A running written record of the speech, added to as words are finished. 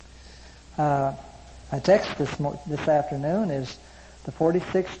My text this afternoon is the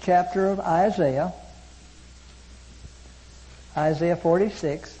 46th chapter of Isaiah. Isaiah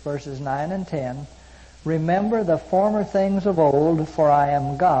 46, verses 9 and 10. Remember the former things of old, for I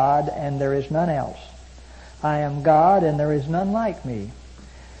am God, and there is none else. I am God, and there is none like me,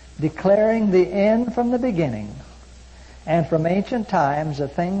 declaring the end from the beginning, and from ancient times the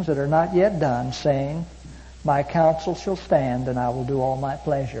things that are not yet done, saying, my counsel shall stand, and I will do all my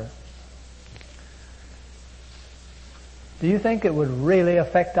pleasure. Do you think it would really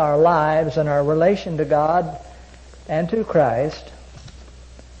affect our lives and our relation to God and to Christ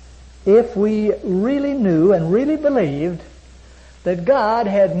if we really knew and really believed that God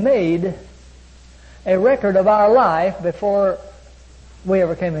had made a record of our life before we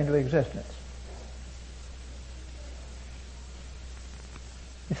ever came into existence?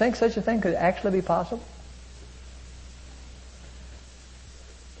 You think such a thing could actually be possible?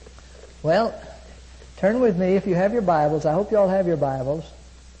 Well, turn with me, if you have your Bibles. I hope you all have your Bibles.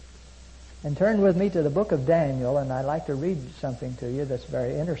 And turn with me to the book of Daniel, and I'd like to read something to you that's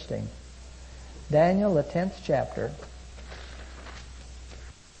very interesting. Daniel, the 10th chapter.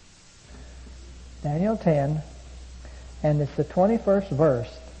 Daniel 10, and it's the 21st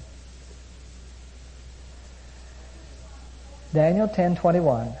verse. Daniel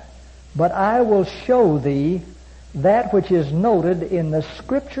 10:21. But I will show thee that which is noted in the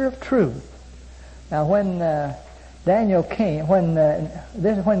Scripture of truth. Now, when Daniel came,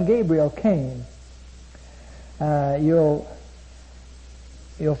 when Gabriel came, you'll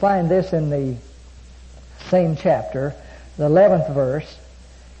find this in the same chapter, the 11th verse.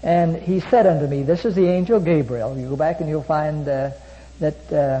 And he said unto me, this is the angel Gabriel. You go back and you'll find that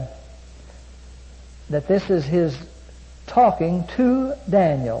this is his talking to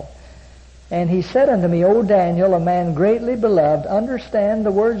Daniel. And he said unto me, O Daniel, a man greatly beloved, understand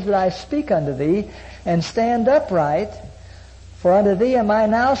the words that I speak unto thee, and stand upright, for unto thee am I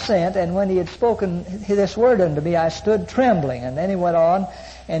now sent. And when he had spoken this word unto me, I stood trembling. And then he went on,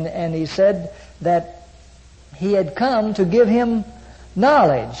 and he said that he had come to give him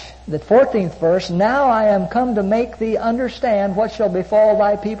knowledge. The 14th verse, now I am come to make thee understand what shall befall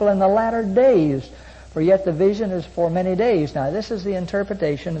thy people in the latter days. For yet the vision is for many days. Now, this is the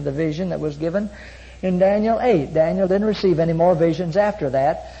interpretation of the vision that was given in Daniel 8. Daniel didn't receive any more visions after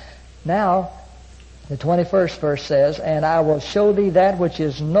that. Now, the 21st verse says, and I will show thee that which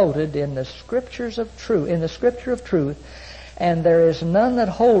is noted in the Scriptures of truth, in the Scripture of truth, and there is none that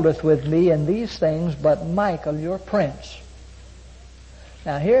holdeth with me in these things but Michael your prince.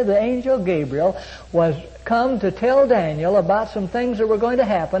 Now, here the angel Gabriel was come to tell Daniel about some things that were going to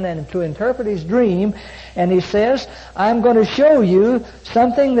happen and to interpret his dream. And he says, I'm going to show you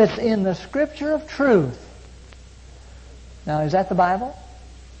something that's in the Scripture of truth. Now, is that the Bible?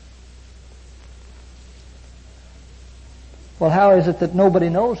 Well, how is it that nobody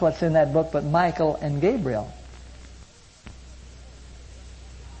knows what's in that book but Michael and Gabriel?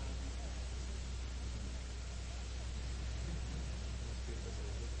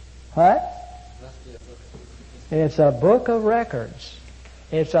 What? It's a book of records.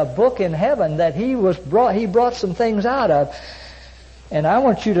 It's a book in heaven that he brought some things out of. And I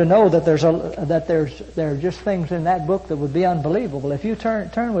want you to know that there are just things in that book that would be unbelievable. If you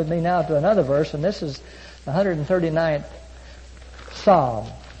turn with me now to another verse, and this is the 139th Psalm.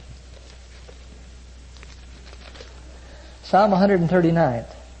 Psalm 139.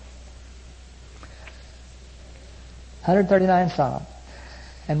 139th Psalm.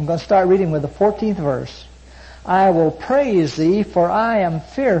 And I'm going to start reading with the 14th verse. I will praise thee, for I am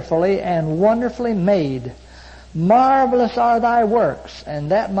fearfully and wonderfully made. Marvelous are thy works,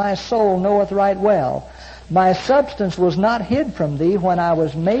 and that my soul knoweth right well. My substance was not hid from thee when I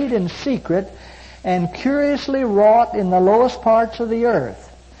was made in secret, and curiously wrought in the lowest parts of the earth.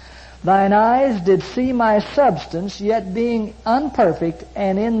 Thine eyes did see my substance, yet being unperfect,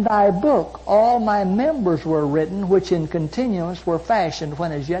 and in thy book all my members were written, which in continuance were fashioned,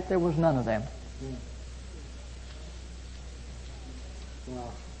 when as yet there was none of them.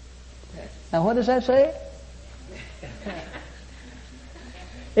 Now what does that say?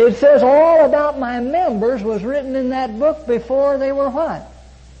 It says all about my members was written in that book before they were what?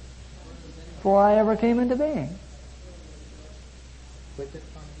 Before I ever came into being.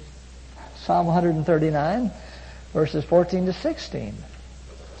 Psalm 139, verses 14 to 16.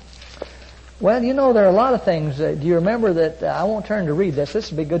 Well, you know, there are a lot of things. Do you remember that, I won't turn to read this. This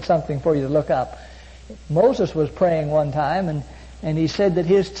would be good something for you to look up. Moses was praying one time, and he said that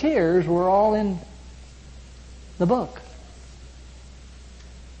his tears were all in the book.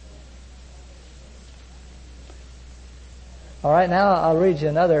 All right, now I'll read you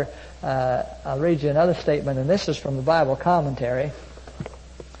another I'll read you another statement, and this is from the Bible commentary.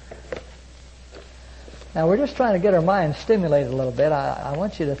 Now, we're just trying to get our minds stimulated a little bit. I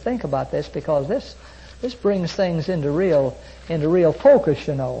want you to think about this, because this brings things into real focus,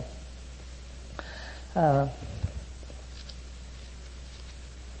 you know.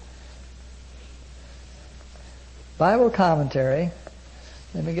 Bible commentary.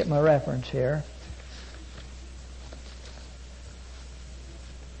 Let me get my reference here.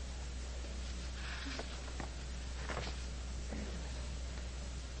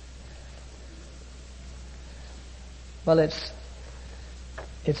 Well,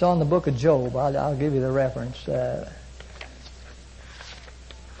 it's on the book of Job. I'll give you the reference.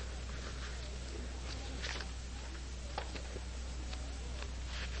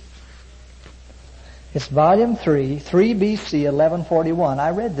 It's volume 3 BC, 1141.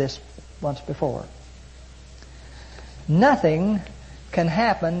 I read this once before. Nothing can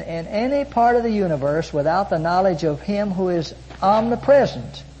happen in any part of the universe without the knowledge of Him who is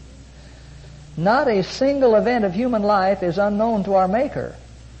omnipresent. Not a single event of human life is unknown to our Maker.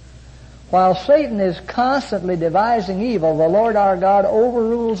 While Satan is constantly devising evil, the Lord our God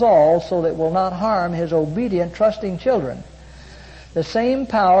overrules all so that it will not harm His obedient, trusting children. The same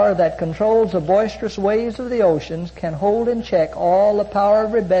power that controls the boisterous waves of the oceans can hold in check all the power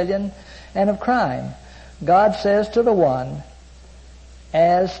of rebellion and of crime. God says to the one,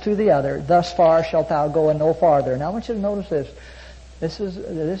 as to the other, thus far shalt thou go and no farther. Now I want you to notice this. This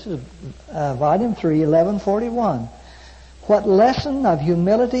is volume 3, 1141. What lesson of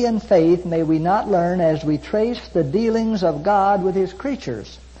humility and faith may we not learn as we trace the dealings of God with His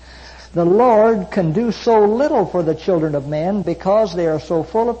creatures? The Lord can do so little for the children of men because they are so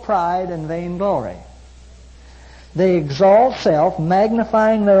full of pride and vainglory. They exalt self,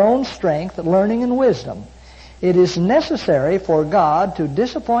 magnifying their own strength, learning, and wisdom. It is necessary for God to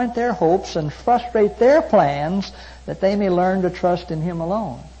disappoint their hopes and frustrate their plans that they may learn to trust in Him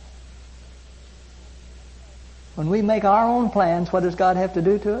alone. When we make our own plans, what does God have to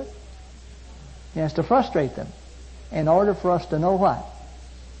do to it? He has to frustrate them in order for us to know what?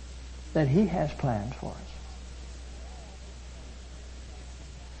 That He has plans for us.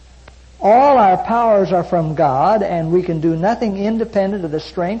 All our powers are from God, and we can do nothing independent of the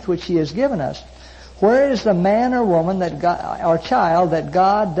strength which He has given us. Where is the man or woman that God, or child that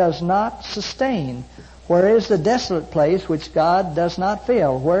God does not sustain? Where is the desolate place which God does not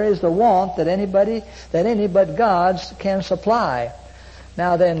fill? Where is the want that any but God can supply?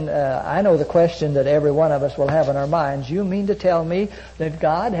 Now then, I know the question that every one of us will have in our minds. You mean to tell me that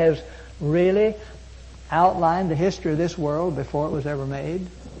God has really outlined the history of this world before it was ever made?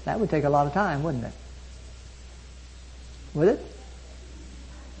 That would take a lot of time, wouldn't it? Would it?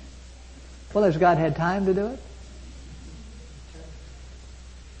 Well, has God had time to do it?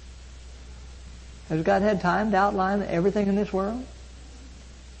 Has God had time to outline everything in this world?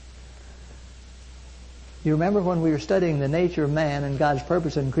 You remember when we were studying the nature of man and God's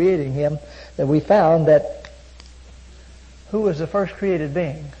purpose in creating him, that we found that who was the first created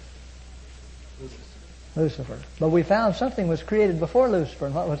being? Lucifer. But we found something was created before Lucifer,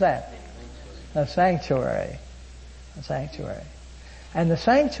 and what was that? A sanctuary. A sanctuary. And the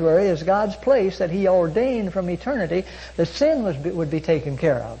sanctuary is God's place that He ordained from eternity that sin would be taken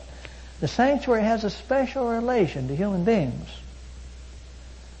care of. The sanctuary has a special relation to human beings,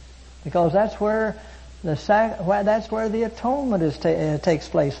 because that's where the atonement takes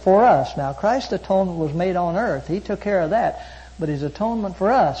place for us. Now, Christ's atonement was made on earth. He took care of that. But His atonement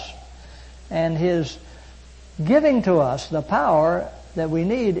for us and His giving to us the power that we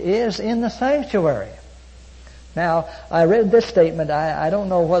need is in the sanctuary. Now, I read this statement. I don't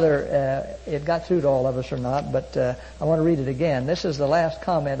know whether it got through to all of us or not, but I want to read it again. This is the last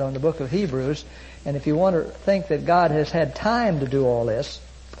comment on the book of Hebrews. And if you want to think that God has had time to do all this,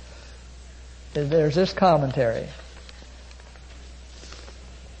 there's this commentary.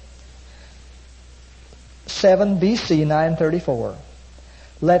 7 BC 934.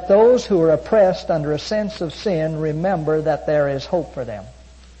 Let those who are oppressed under a sense of sin remember that there is hope for them.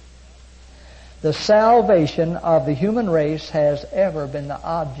 The salvation of the human race has ever been the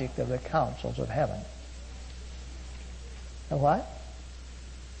object of the councils of heaven. The what?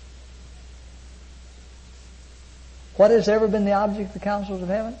 What has ever been the object of the councils of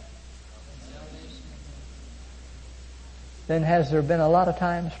heaven? Then has there been a lot of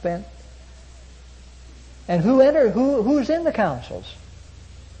time spent? And who's in the councils?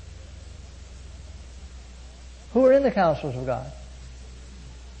 Who are in the councils of God?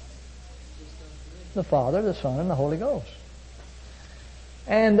 The Father, the Son, and the Holy Ghost.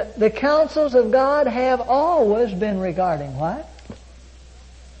 And the counsels of God have always been regarding what?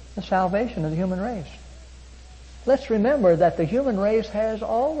 The salvation of the human race. Let's remember that the human race has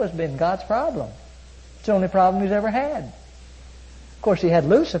always been God's problem. It's the only problem He's ever had. Of course, He had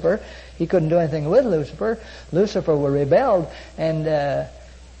Lucifer. He couldn't do anything with Lucifer. Lucifer rebelled, and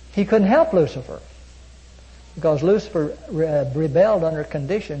He couldn't help Lucifer, because Lucifer rebelled under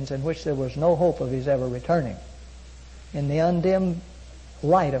conditions in which there was no hope of his ever returning in the undimmed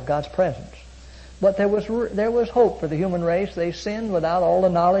light of God's presence. But there was hope for the human race. They sinned without all the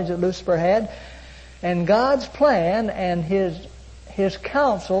knowledge that Lucifer had. And God's plan and His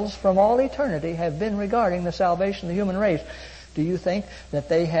counsels from all eternity have been regarding the salvation of the human race. Do you think that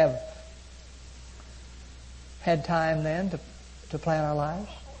they have had time then to plan our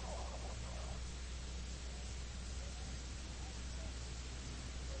lives?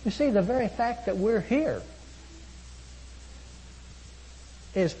 You see, the very fact that we're here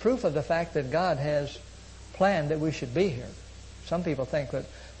is proof of the fact that God has planned that we should be here. Some people think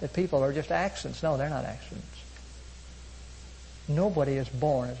that people are just accidents. No, they're not accidents. Nobody is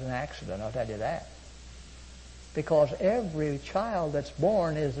born as an accident, I'll tell you that. Because every child that's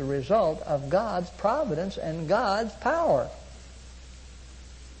born is the result of God's providence and God's power.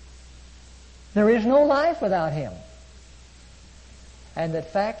 There is no life without Him. And the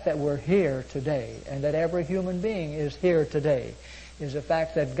fact that we're here today, and that every human being is here today, is the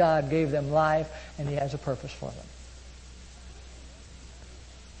fact that God gave them life and He has a purpose for them.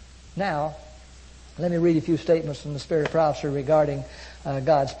 Now, let me read a few statements from the Spirit of Prophecy regarding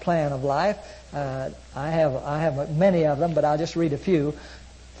God's plan of life. I have many of them, but I'll just read a few.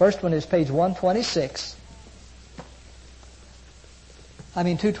 First one is page 126.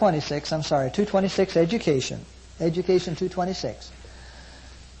 226, I'm sorry. 226, Education. Education 226.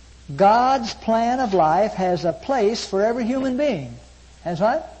 God's plan of life has a place for every human being. Has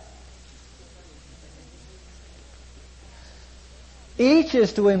what? Each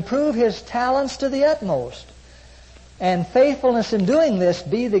is to improve his talents to the utmost, and faithfulness in doing this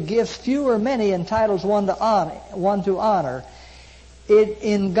be the gifts few or many entitles one to honor.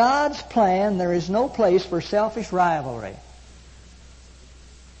 In God's plan there is no place for selfish rivalry.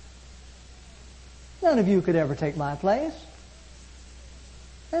 None of you could ever take my place,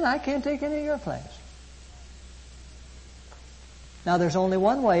 and I can't take any of your place. Now, there's only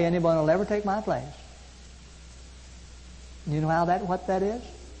one way anyone will ever take my place. You know what that is?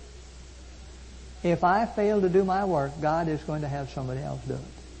 If I fail to do my work, God is going to have somebody else do it.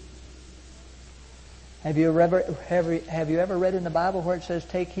 Have you ever read in the Bible where it says,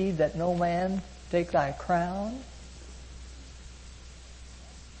 "Take heed that no man take thy crown"?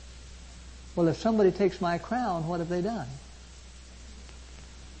 Well, if somebody takes my crown, what have they done?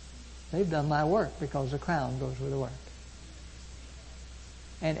 They've done my work, because the crown goes with the work.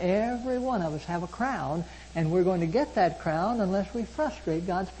 And every one of us have a crown, and we're going to get that crown unless we frustrate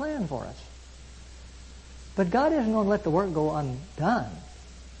God's plan for us. But God isn't going to let the work go undone.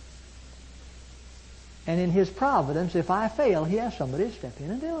 And in His providence, if I fail, He has somebody to step in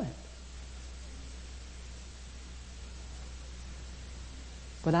and do it.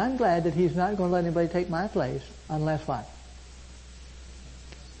 But I'm glad that He's not going to let anybody take my place unless what?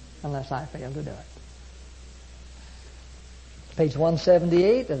 Unless I fail to do it. Page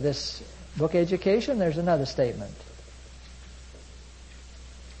 178 of this book, Education, there's another statement.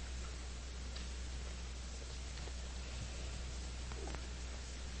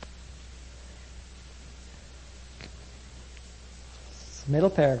 Middle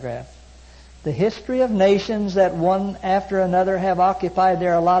paragraph. The history of nations that one after another have occupied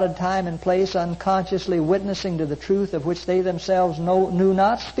their allotted time and place, unconsciously witnessing to the truth of which they themselves knew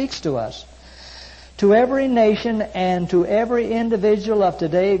not, speaks to us. To every nation and to every individual of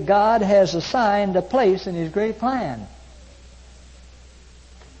today, God has assigned a place in His great plan.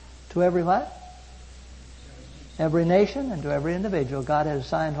 To every what? Every nation and to every individual, God has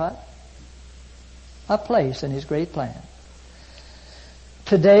assigned what? A place in His great plan.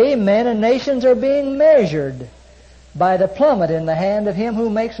 Today, men and nations are being measured by the plummet in the hand of Him who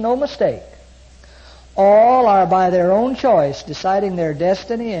makes no mistake. All are by their own choice deciding their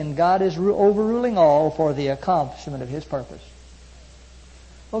destiny, and God is overruling all for the accomplishment of His purpose.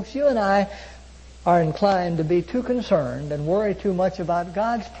 Folks, you and I are inclined to be too concerned and worry too much about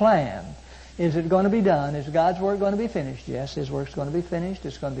God's plan. Is it going to be done? Is God's work going to be finished? Yes, His work's going to be finished.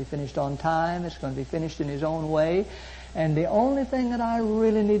 It's going to be finished on time. It's going to be finished in His own way. And the only thing that I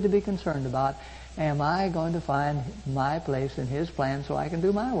really need to be concerned about, am I going to find my place in His plan so I can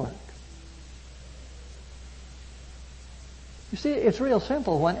do my work? You see, it's real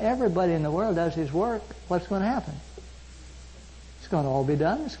simple. When everybody in the world does His work, what's going to happen? It's going to all be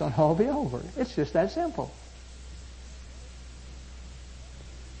done. It's going to all be over. It's just that simple.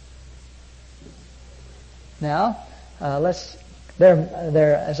 Now, as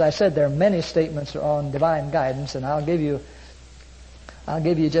I said, there are many statements on divine guidance, and I'll give you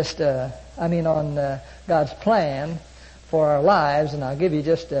just, on God's plan for our lives, and I'll give you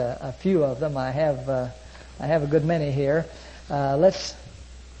just a few of them. I have a good many here. Let's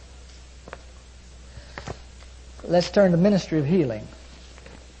turn to ministry of healing.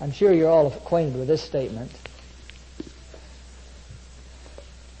 I'm sure you're all acquainted with this statement.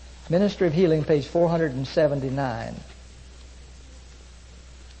 Ministry of Healing, page 479.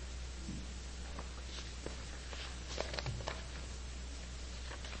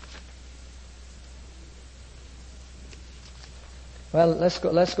 Well,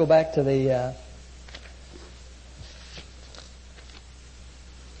 let's go back to the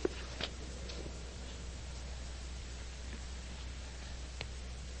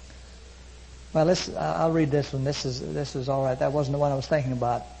I'll read this one. This is all right. That wasn't the one I was thinking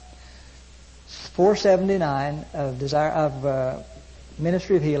about. 479 of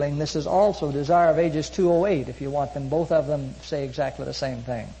Ministry of Healing. This is also Desire of Ages 208. If you want them, both of them say exactly the same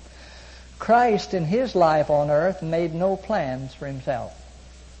thing. Christ in His life on earth made no plans for Himself.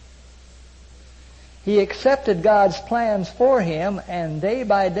 He accepted God's plans for Him, and day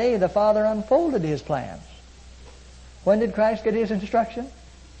by day the Father unfolded His plans. When did Christ get His instruction?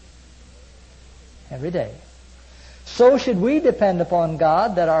 Every day. So should we depend upon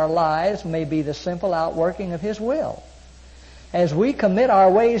God that our lives may be the simple outworking of His will. As we commit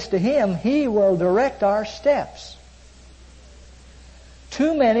our ways to Him, He will direct our steps.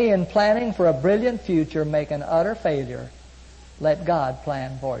 Too many in planning for a brilliant future make an utter failure. Let God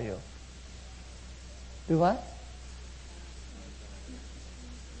plan for you. Do what?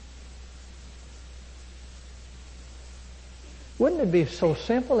 Wouldn't it be so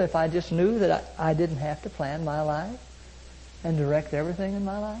simple if I just knew that I didn't have to plan my life and direct everything in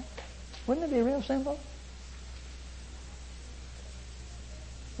my life? Wouldn't it be real simple?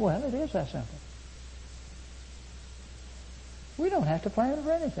 Well, it is that simple. We don't have to plan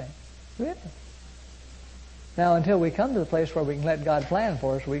for anything, really. Now, until we come to the place where we can let God plan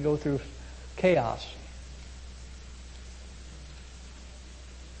for us, we go through chaos.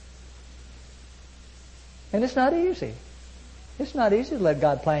 And it's not easy. It's not easy to let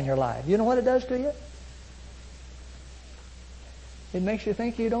God plan your life. You know what it does to you? It makes you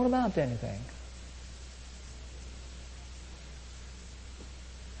think you don't amount to anything.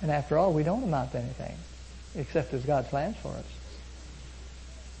 And after all, we don't amount to anything, except as God plans for us.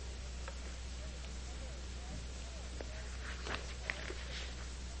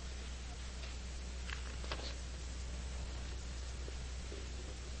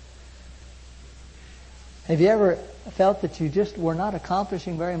 Have you ever felt that you just were not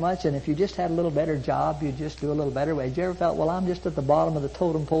accomplishing very much, and if you just had a little better job, you'd just do a little better? Have you ever felt, well, I'm just at the bottom of the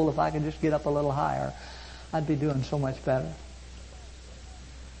totem pole. If I could just get up a little higher, I'd be doing so much better?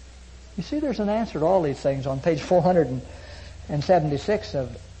 You see, there's an answer to all these things on page 476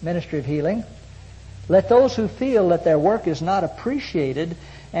 of Ministry of Healing. Let those who feel that their work is not appreciated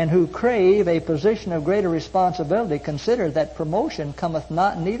and who crave a position of greater responsibility consider that promotion cometh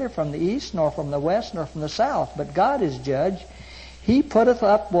neither from the east, nor from the west, nor from the south, but God is judge. He putteth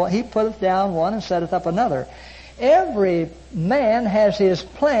down one and setteth up another. Every man has his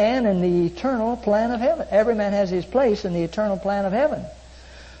plan in the eternal plan of heaven. Every man has his place in the eternal plan of heaven.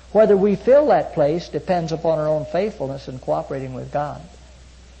 Whether we fill that place depends upon our own faithfulness in cooperating with God.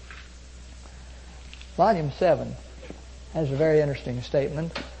 Volume 7 has a very interesting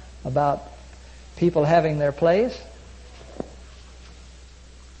statement about people having their place.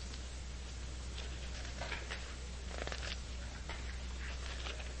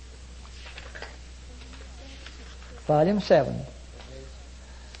 Volume 7.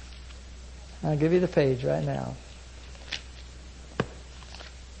 I'll give you the page right now.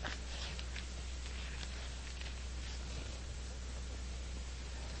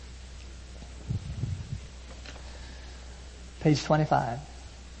 Page 25.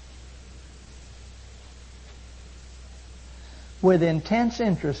 With intense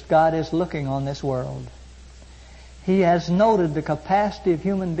interest, God is looking on this world. He has noted the capacity of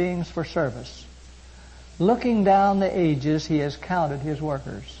human beings for service. Looking down the ages, He has counted His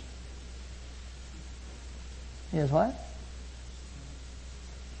workers. He has what?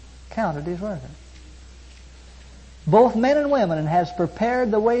 Counted His workers. Both men and women, and has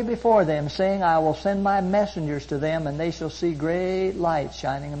prepared the way before them, saying, I will send my messengers to them, and they shall see great light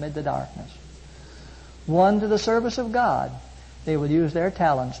shining amid the darkness. One to the service of God, they will use their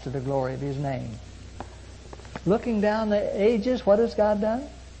talents to the glory of His name. Looking down the ages, what has God done?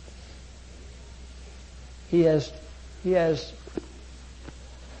 He has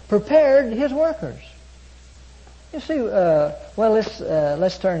prepared His workers. You see,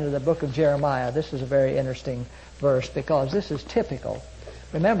 let's turn to the book of Jeremiah. This is a very interesting verse because this is typical.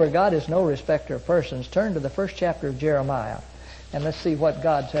 Remember, God is no respecter of persons. Turn to the first chapter of Jeremiah, and let's see what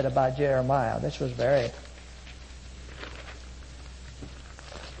God said about Jeremiah. This was very...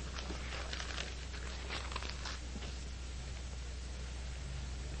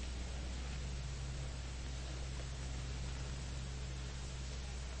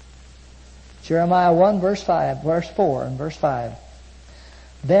 Jeremiah 1, verse 4 and verse 5.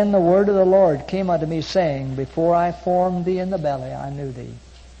 Then the word of the Lord came unto me, saying, Before I formed thee in the belly, I knew thee.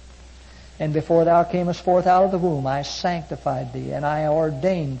 And before thou camest forth out of the womb, I sanctified thee, and I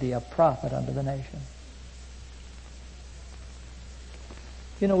ordained thee a prophet unto the nation.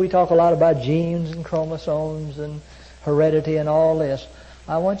 You know, we talk a lot about genes and chromosomes and heredity and all this.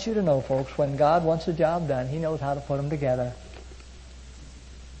 I want you to know, folks, when God wants a job done, He knows how to put them together.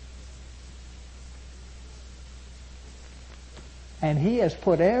 And He has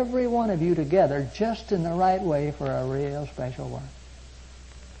put every one of you together just in the right way for a real special work.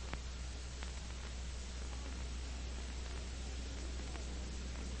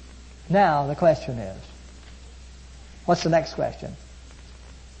 Now, the question is, what's the next question?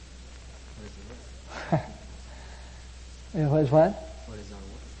 It was what? What is our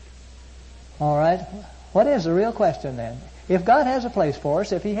work? All right. What is the real question then? If God has a place for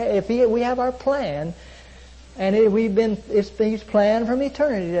us, if we have our plan, and He's planned from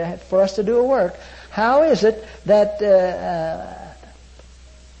eternity for us to do a work, how is it that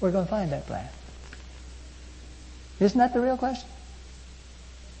we're going to find that plan? Isn't that the real question?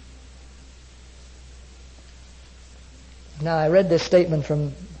 Now, I read this statement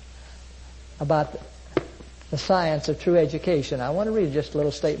about the science of true education. I want to read just a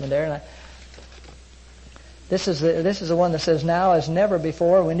little statement there. And this is the one that says, now as never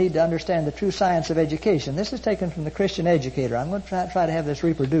before, we need to understand the true science of education. This is taken from the Christian Educator. I'm going to try to have this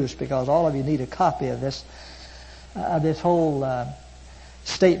reproduced because all of you need a copy of this whole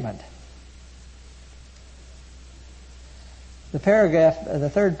statement. The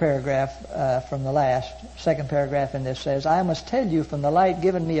third paragraph from the second paragraph in this says, I must tell you from the light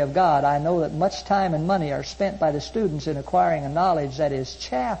given me of God, I know that much time and money are spent by the students in acquiring a knowledge that is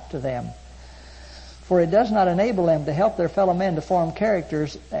chaff to them. For it does not enable them to help their fellow men to form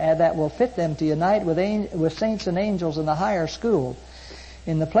characters that will fit them to unite with saints and angels in the higher school.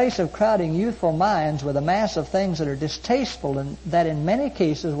 In the place of crowding youthful minds with a mass of things that are distasteful and that in many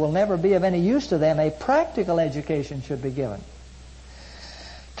cases will never be of any use to them, a practical education should be given.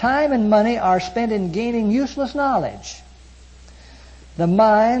 Time and money are spent in gaining useless knowledge. The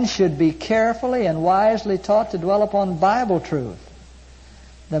mind should be carefully and wisely taught to dwell upon Bible truth.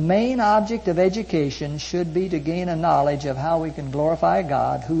 The main object of education should be to gain a knowledge of how we can glorify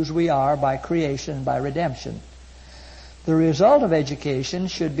God, whose we are by creation and by redemption. The result of education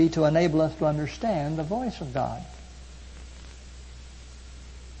should be to enable us to understand the voice of God.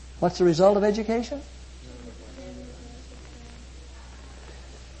 What's the result of education?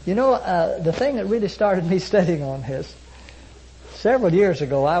 You know, the thing that really started me studying on this, several years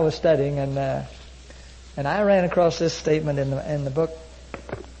ago I was studying and I ran across this statement in the book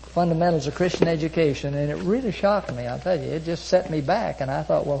Fundamentals of Christian Education, and it really shocked me. I'll tell you, it just set me back, and I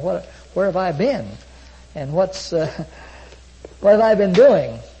thought, well, where have I been, and what have I been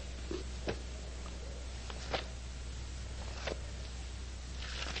doing?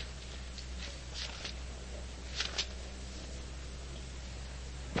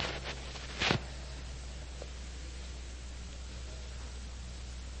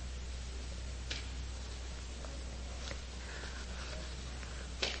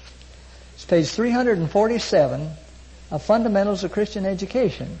 Page 347 of Fundamentals of Christian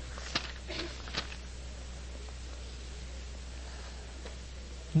Education.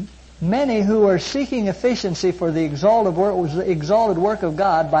 Many who are seeking efficiency for the exalted work of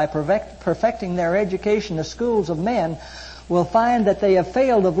God by perfecting their education in the schools of men will find that they have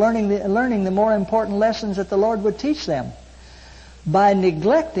failed of learning the more important lessons that the Lord would teach them. By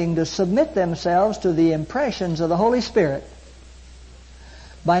neglecting to submit themselves to the impressions of the Holy Spirit,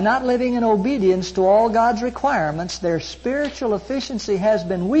 by not living in obedience to all God's requirements, their spiritual efficiency has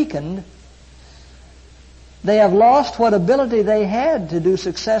been weakened. They have lost what ability they had to do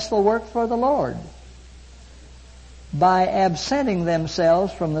successful work for the Lord. By absenting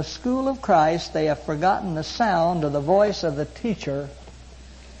themselves from the school of Christ, they have forgotten the sound of the voice of the teacher.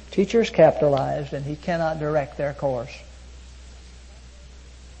 Teacher's capitalized, and he cannot direct their course.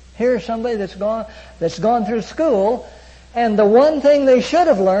 Here's somebody that's gone through school, and the one thing they should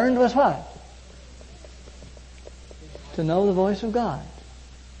have learned was what? To know the voice of God.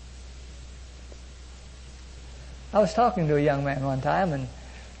 I was talking to a young man one time, and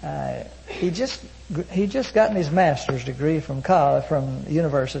he just gotten his master's degree from college, from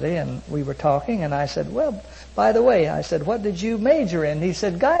university, and we were talking, and I said, well, by the way, I said, what did you major in? He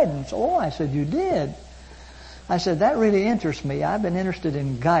said, guidance. Oh, I said, you did? I said, that really interests me. I've been interested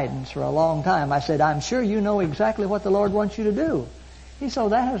in guidance for a long time. I said, I'm sure you know exactly what the Lord wants you to do. He said,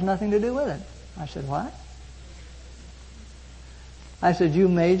 that has nothing to do with it. I said, what? I said, you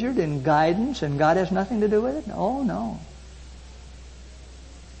majored in guidance and God has nothing to do with it? Oh, no.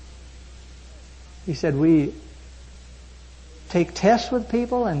 He said, we take tests with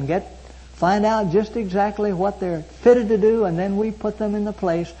people and find out just exactly what they're fitted to do, and then we put them in the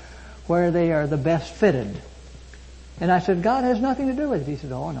place where they are the best fitted. And I said, God has nothing to do with it. He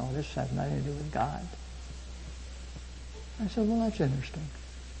said, oh, no, this has nothing to do with God. I said, well, that's interesting.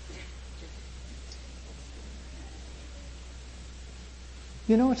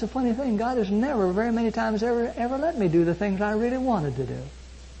 You know, it's a funny thing. God has never, very many times, ever let me do the things I really wanted to do.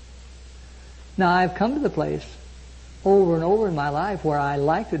 Now, I've come to the place over and over in my life where I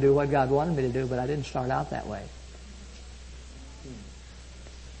like to do what God wanted me to do, but I didn't start out that way.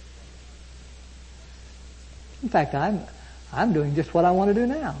 In fact, I'm doing just what I want to do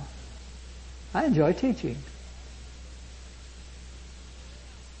now. I enjoy teaching.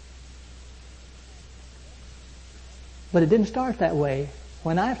 But it didn't start that way.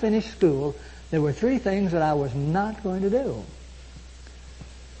 When I finished school, there were 3 things that I was not going to do.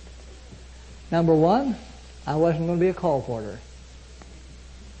 Number 1, I wasn't going to be a call porter.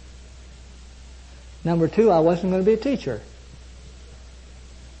 Number 2, I wasn't going to be a teacher.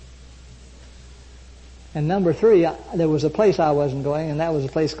 And number 3, there was a place I wasn't going, and that was a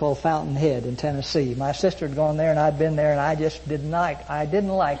place called Fountainhead in Tennessee. My sister had gone there, and I'd been there, and I just didn't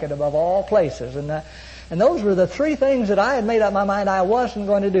like it above all places. And those were the 3 things that I had made up my mind I wasn't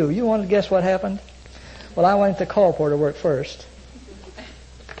going to do. You want to guess what happened? Well, I went to call porter work first.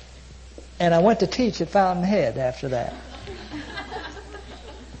 And I went to teach at Fountainhead after that.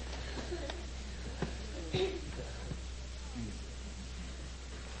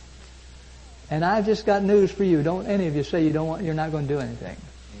 And I've just got news for you. Don't any of you say you're not going to do anything.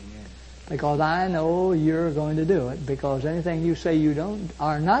 Amen. Because I know you're going to do it. Because anything you say you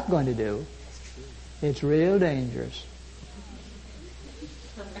are not going to do, it's real dangerous.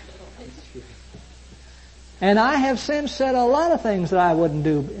 And I have since said a lot of things that I wouldn't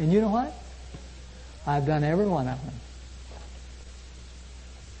do. And you know what? I've done every one of them.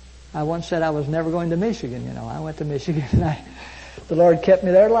 I once said I was never going to Michigan, you know. I went to Michigan and the Lord kept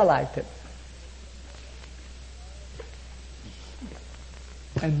me there till I liked it.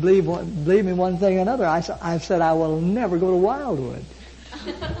 And believe me one thing or another, I've said I will never go to Wildwood.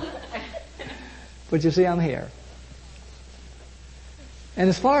 But you see, I'm here. And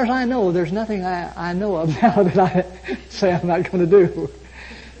as far as I know, there's nothing I know of now that I say I'm not going to do.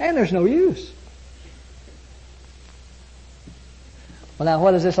 And there's no use. Well, now,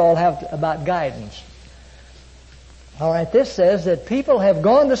 what does this all have about guidance? All right, this says that people have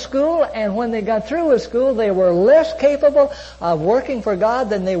gone to school, and when they got through with school, they were less capable of working for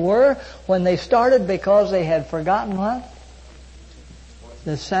God than they were when they started because they had forgotten what?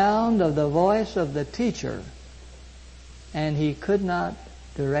 The sound of the voice of the teacher, and he could not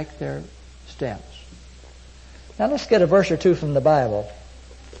direct their steps. Now let's get a verse or 2 from the Bible.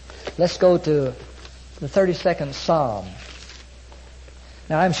 Let's go to the 32nd Psalm.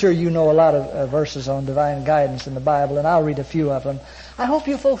 Now I'm sure you know a lot of verses on divine guidance in the Bible, and I'll read a few of them. I hope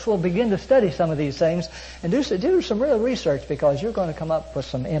you folks will begin to study some of these things and do some real research, because you're going to come up with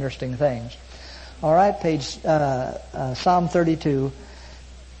some interesting things. All right, Psalm 32.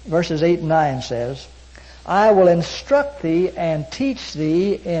 Verses 8 and 9 says, I will instruct thee and teach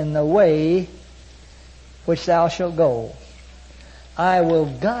thee in the way which thou shalt go. I will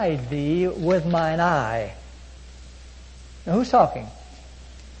guide thee with mine eye. Now who's talking?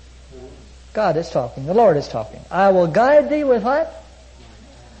 God is talking. The Lord is talking. I will guide thee with what?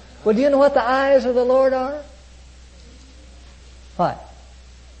 Well, do you know what the eyes of the Lord are? What?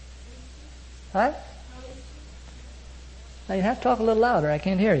 What? Now you have to talk a little louder. I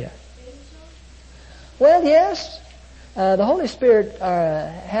can't hear you. Well, yes. The Holy Spirit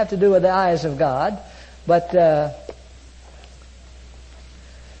have to do with the eyes of God. But, well,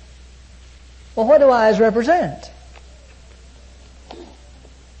 what do eyes represent?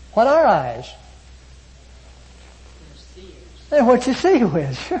 What are eyes? They're what you see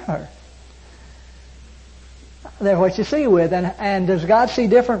with, sure. They're what you see with. And does God see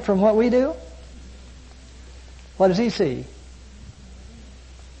different from what we do? What does He see?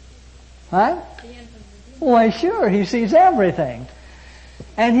 Huh? Why, sure, He sees everything.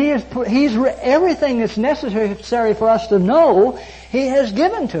 And everything that's necessary for us to know, He has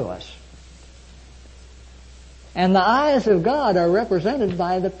given to us. And the eyes of God are represented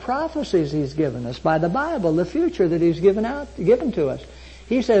by the prophecies He's given us, by the Bible, the future that He's given to us.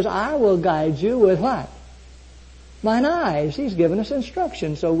 He says, I will guide you with what? Mine eyes. He's given us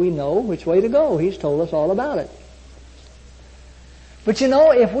instruction so we know which way to go. He's told us all about it. But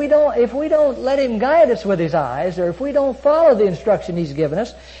if we don't let Him guide us with His eyes, or if we don't follow the instruction He's given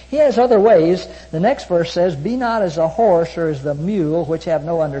us, He has other ways. The next verse says, be not as a horse or as the mule which have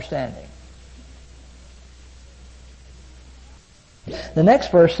no understanding. The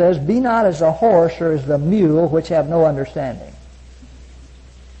next verse says, be not as a horse or as the mule which have no understanding.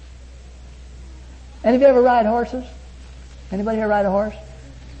 Any of you ever ride horses? Anybody here ride a horse?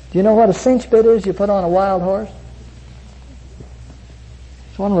 Do you know what a cinch bit is you put on a wild horse?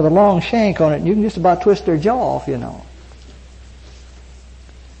 It's one with a long shank on it, and you can just about twist their jaw off, Well,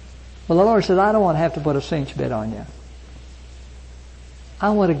 the Lord says, I don't want to have to put a cinch bit on you. I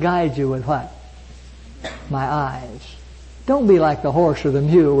want to guide you with what? My eyes. Don't be like the horse or the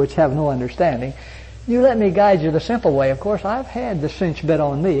mule, which have no understanding. You let me guide you the simple way. Of course, I've had the cinch bit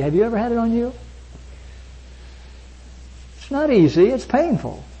on me. Have you ever had it on you? It's not easy. It's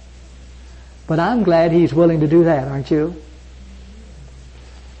painful. But I'm glad He's willing to do that, aren't you?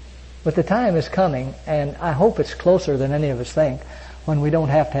 But the time is coming, and I hope it's closer than any of us think, when we don't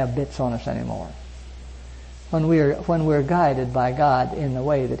have to have bits on us anymore. When we're guided by God in the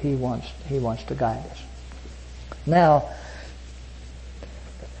way that He wants to guide us. Now,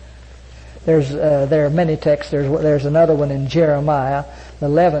 there are many texts. There's another one in Jeremiah, the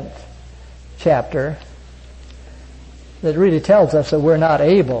 11th chapter, that really tells us that we're not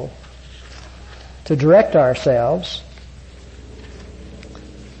able to direct ourselves.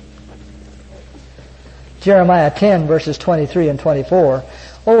 Jeremiah 10, verses 23 and 24.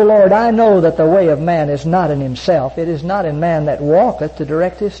 O Lord, I know that the way of man is not in himself. It is not in man that walketh to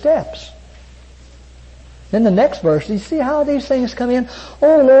direct his steps. Then the next verse, you see how these things come in?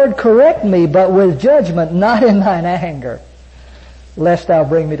 O Lord, correct me, but with judgment, not in thine anger, lest thou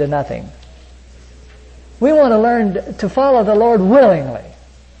bring me to nothing. We want to learn to follow the Lord willingly.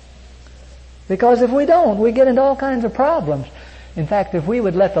 Because if we don't, we get into all kinds of problems. In fact, if we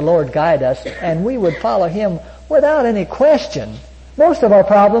would let the Lord guide us and we would follow Him without any question, most of our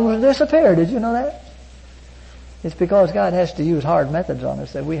problems would disappear. Did you know that? It's because God has to use hard methods on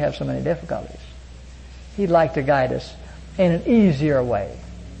us that we have so many difficulties. He'd like to guide us in an easier way.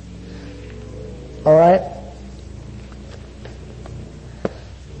 All right?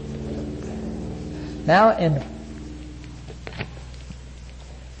 Now, in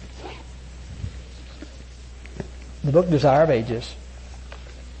the book Desire of Ages,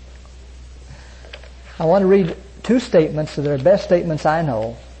 I want to read two statements that are the best statements I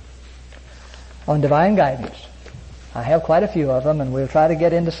know on divine guidance. I have quite a few of them, and we'll try to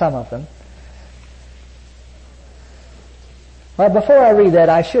get into some of them. Well, before I read that,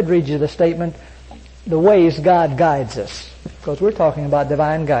 I should read you the statement, the ways God guides us. Because we're talking about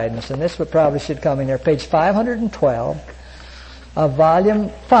divine guidance, and this probably should come in there. Page 512 of Volume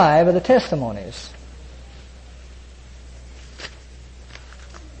 5 of the Testimonies.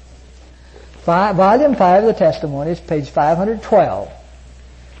 Volume 5 of the Testimonies, page 512.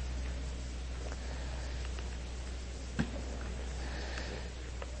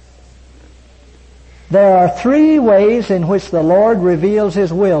 There are three ways in which the Lord reveals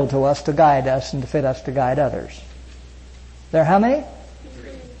His will to us to guide us and to fit us to guide others. There are how many?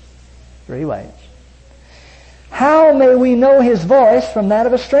 Three ways. How may we know His voice from that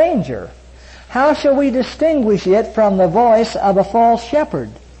of a stranger? How shall we distinguish it from the voice of a false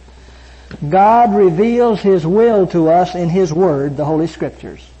shepherd? God reveals His will to us in His Word, the Holy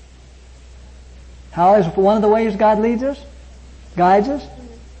Scriptures. How is one of the ways God leads us? Guides us?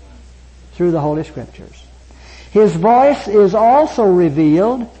 Through the Holy Scriptures. His voice is also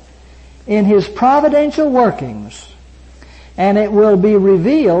revealed in His providential workings, and it will be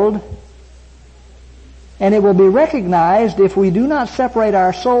revealed and it will be recognized if we do not separate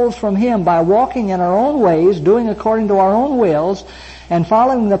our souls from Him by walking in our own ways, doing according to our own wills, and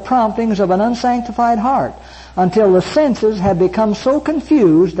following the promptings of an unsanctified heart, until the senses have become so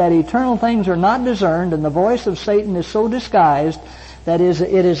confused that eternal things are not discerned, and the voice of Satan is so disguised that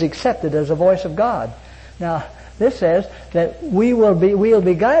it is accepted as a voice of God. Now, this says that we'll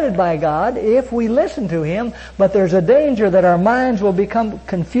be guided by God if we listen to Him, but there's a danger that our minds will become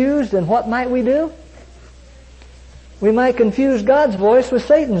confused, and what might we do? We might confuse God's voice with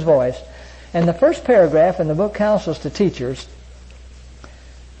Satan's voice. And the first paragraph in the book Counsels to Teachers,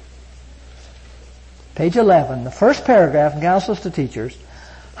 page 11, the first paragraph in Counsels to Teachers,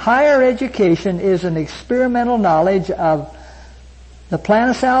 Higher education is an experimental knowledge of the plan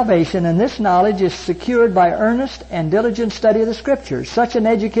of salvation, and this knowledge is secured by earnest and diligent study of the Scriptures. Such an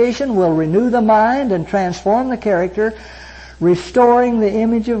education will renew the mind and transform the character, restoring the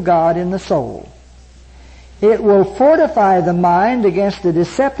image of God in the soul. It will fortify the mind against the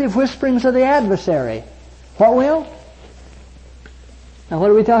deceptive whisperings of the adversary. What will? Now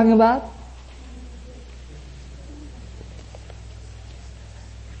what are we talking about?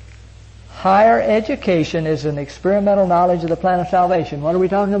 Higher education is an experimental knowledge of the plan of salvation. What are we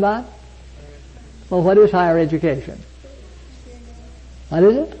talking about? Well, what is higher education? What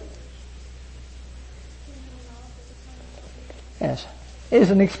is it? Yes.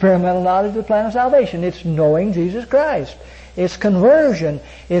 It's an experimental knowledge of the plan of salvation. It's knowing Jesus Christ. It's conversion.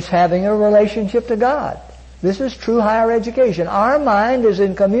 It's having a relationship to God. This is true higher education. Our mind is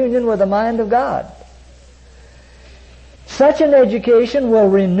in communion with the mind of God. Such an education will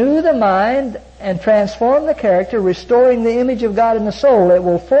renew the mind and transform the character, restoring the image of God in the soul. It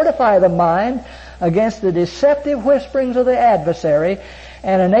will fortify the mind against the deceptive whisperings of the adversary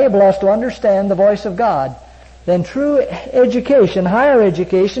and enable us to understand the voice of God. Then true education, higher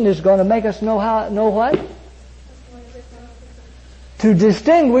education, is going to make us know what? To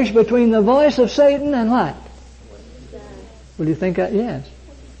distinguish between the voice of Satan and what? Will you think that? Yes.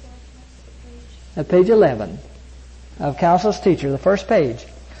 At page 11. Of Counsel's Teacher, the first page.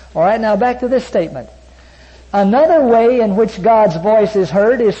 All right, now back to this statement. Another way in which God's voice is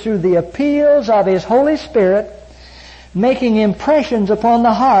heard is through the appeals of His Holy Spirit, making impressions upon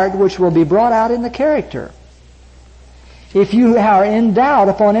the heart which will be brought out in the character. If you are in doubt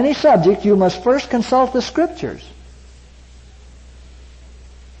upon any subject, you must first consult the Scriptures.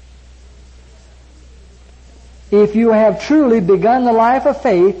 If you have truly begun the life of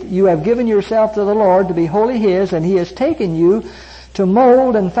faith, you have given yourself to the Lord to be wholly His, and He has taken you to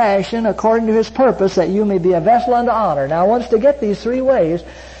mold and fashion according to His purpose, that you may be a vessel unto honor. Now, I want us to get these three ways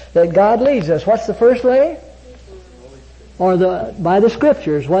that God leads us. What's the first way? By the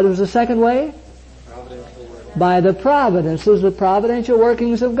Scriptures. What is the second way? By the providences, the providential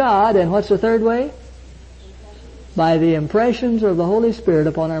workings of God. And what's the third way? By the impressions of the Holy Spirit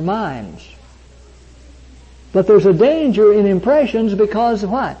upon our minds. But there's a danger in impressions because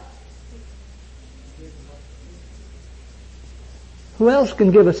of what? Who else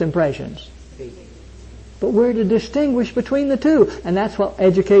can give us impressions? But we're to distinguish between the two. And that's what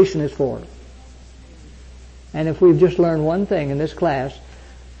education is for. And if we've just learned one thing in this class,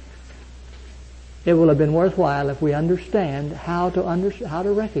 it will have been worthwhile if we understand how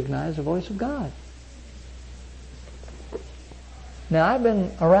to recognize the voice of God. Now, I've been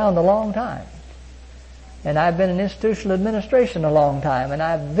around a long time. And I've been in institutional administration a long time, and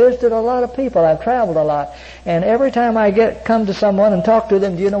I've visited a lot of people. I've traveled a lot. And every time I come to someone and talk to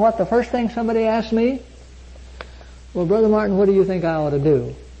them, do you know what the first thing somebody asks me? Well, Brother Martin, what do you think I ought to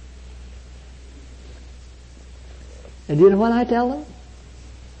do? And do you know what I tell them?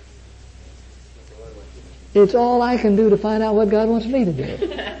 It's all I can do to find out what God wants me to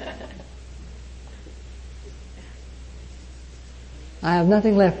do. I have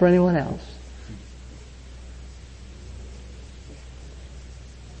nothing left for anyone else.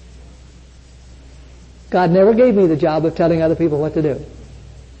 God never gave me the job of telling other people what to do.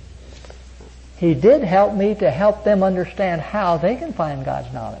 He did help me to help them understand how they can find God's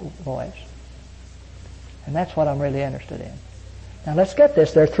voice. And that's what I'm really interested in. Now let's get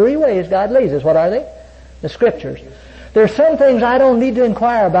this. There are three ways God leads us. What are they? The Scriptures. There are some things I don't need to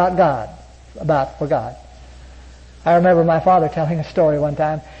inquire for God. I remember my father telling a story one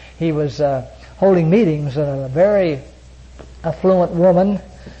time. He was holding meetings, and a very affluent woman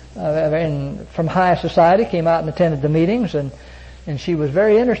from high society came out and attended the meetings, and she was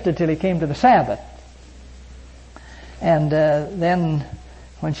very interested till he came to the Sabbath. And then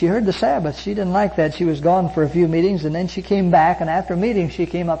when she heard the Sabbath, she didn't like that. She was gone for a few meetings, and then she came back, and after a meeting she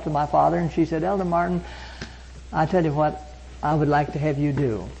came up to my father and she said, Elder Martin, I tell you what I would like to have you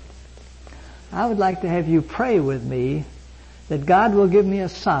do. I would like to have you pray with me that God will give me a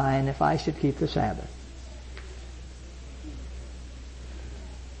sign if I should keep the Sabbath.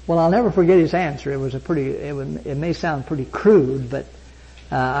 Well, I'll never forget his answer. It may sound pretty crude, but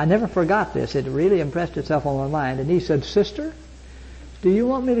I never forgot this. It really impressed itself on my mind. And he said, Sister, do you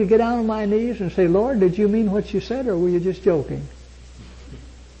want me to get down on my knees and say, Lord, did you mean what you said, or were you just joking?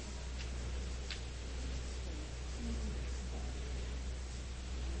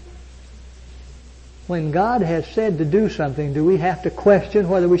 When God has said to do something, do we have to question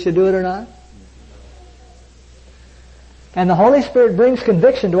whether we should do it or not? And the Holy Spirit brings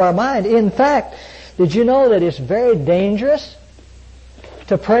conviction to our mind. In fact, did you know that it's very dangerous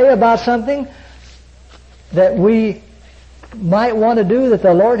to pray about something that we might want to do that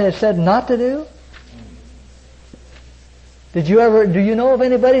the Lord has said not to do? Do you know of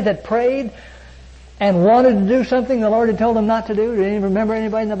anybody that prayed and wanted to do something the Lord had told them not to do? Do you remember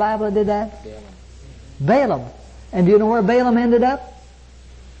anybody in the Bible that did that? Balaam. And do you know where Balaam ended up?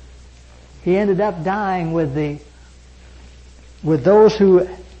 He ended up dying with those who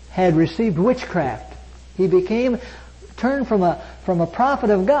had received witchcraft. He turned from a prophet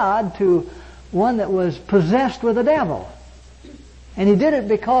of God to one that was possessed with the devil. And he did it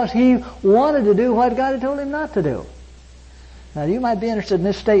because he wanted to do what God had told him not to do. Now you might be interested in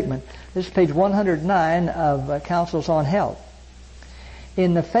this statement. This is page 109 of Counsels on Health.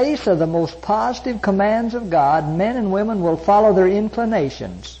 In the face of the most positive commands of God, men and women will follow their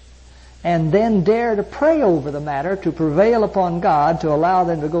inclinations and then dare to pray over the matter to prevail upon God to allow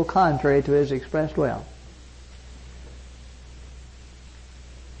them to go contrary to His expressed will.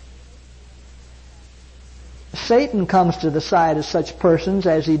 Satan comes to the side of such persons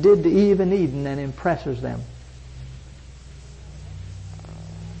as he did to Eve in Eden and impresses them.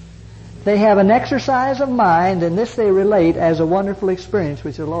 They have an exercise of mind, and this they relate as a wonderful experience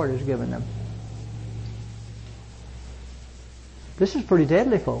which the Lord has given them. This is pretty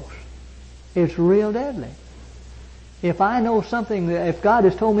deadly, folks. It's real deadly. If I know something, if God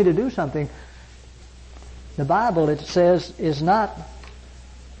has told me to do something, the Bible, it says, is not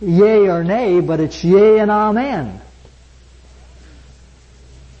yea or nay, but it's yea and amen.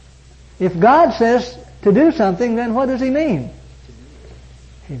 If God says to do something, then what does He mean?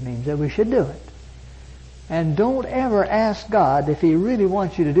 He means that we should do it. And don't ever ask God if He really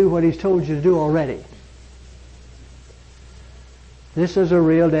wants you to do what He's told you to do already. This is a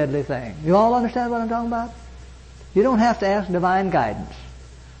real deadly thing. You all understand what I'm talking about? You don't have to ask divine guidance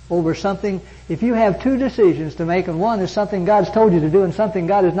over something. If you have two decisions to make, and one is something God's told you to do and something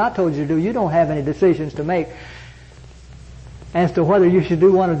God has not told you to do, you don't have any decisions to make as to whether you should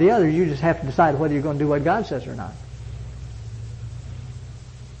do one or the other. You just have to decide whether you're going to do what God says or not.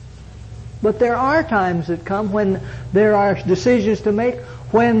 But there are times that come when there are decisions to make,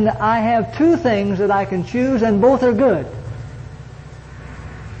 when I have two things that I can choose and both are good.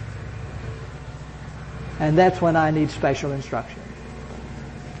 And that's when I need special instruction.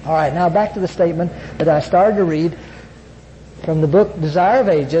 All right, now back to the statement that I started to read from the book Desire of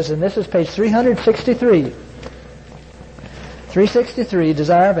Ages, and this is page 363. 363,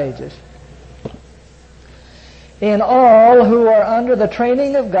 Desire of Ages. In all who are under the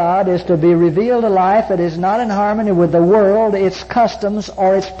training of God is to be revealed a life that is not in harmony with the world, its customs,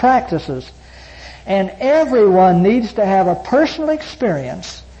 or its practices. And everyone needs to have a personal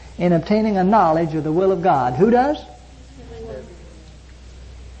experience in obtaining a knowledge of the will of God. Who does?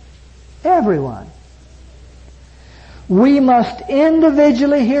 Everyone. We must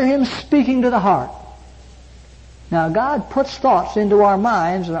individually hear Him speaking to the heart. Now, God puts thoughts into our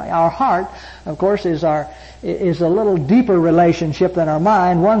minds. Our heart, of course, is a little deeper relationship than our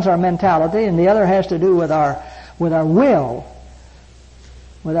mind. One's our mentality, and the other has to do with our will,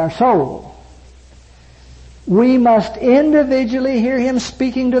 with our soul. We must individually hear Him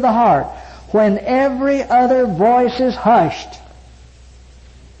speaking to the heart when every other voice is hushed.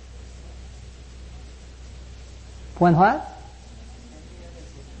 When what?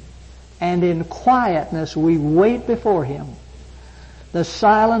 And in quietness we wait before Him. The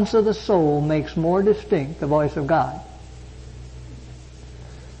silence of the soul makes more distinct the voice of God.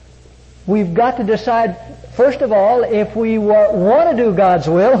 We've got to decide, first of all, if we want to do God's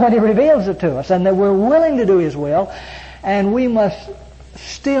will when He reveals it to us, and that we're willing to do His will, and we must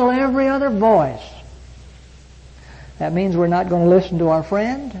still every other voice. That means we're not going to listen to our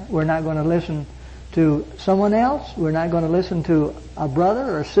friend, we're not going to listen to someone else, we're not going to listen to a brother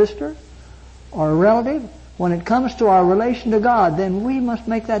or a sister or a relative. When it comes to our relation to God, then we must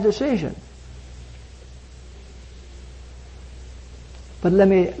make that decision. But let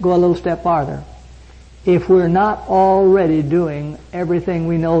me go a little step farther. If we're not already doing everything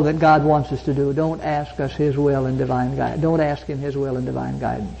we know that God wants us to do, don't ask us His will and divine guidance. Don't ask Him His will and divine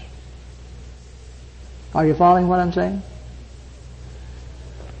guidance. Are you following what I'm saying?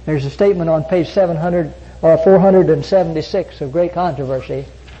 There's a statement on page 476 of Great Controversy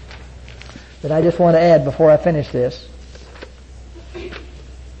that I just want to add before I finish this.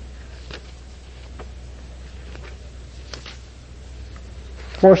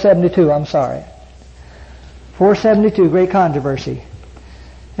 .472, Great Controversy.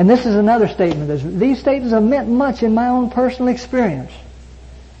 And this is another statement. These statements have meant much in my own personal experience.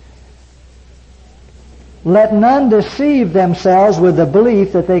 Let none deceive themselves with the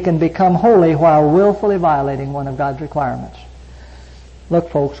belief that they can become holy while willfully violating one of God's requirements. Look,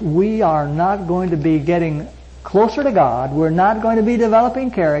 folks, we are not going to be getting closer to God. We're not going to be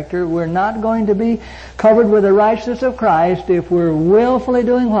developing character. We're not going to be covered with the righteousness of Christ if we're willfully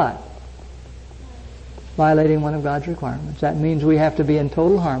doing what? Violating one of God's requirements. That means we have to be in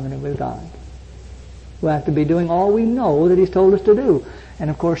total harmony with God. We have to be doing all we know that He's told us to do. And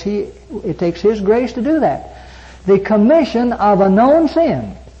of course, it takes His grace to do that. The commission of a known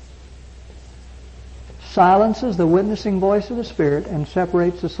sin silences the witnessing voice of the Spirit and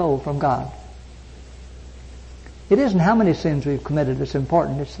separates the soul from God. It isn't how many sins we've committed that's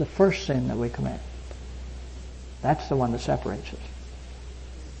important. It's the first sin that we commit. That's the one that separates us.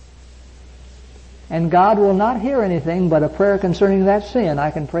 And God will not hear anything but a prayer concerning that sin.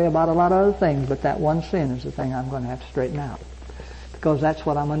 I can pray about a lot of other things, but that one sin is the thing I'm going to have to straighten out. Because that's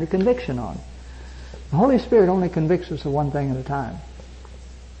what I'm under conviction on. The Holy Spirit only convicts us of one thing at a time.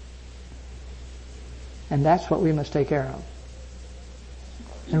 And that's what we must take care of.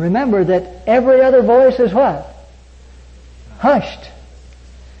 And remember that every other voice is what? Hushed.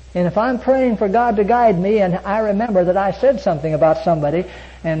 And if I'm praying for God to guide me and I remember that I said something about somebody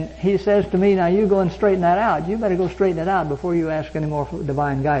and He says to me, now you go and straighten that out, you better go straighten it out before you ask any more for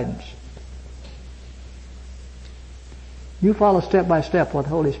divine guidance. You follow step by step what the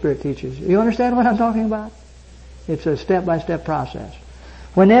Holy Spirit teaches. You understand what I'm talking about? It's a step-by-step process.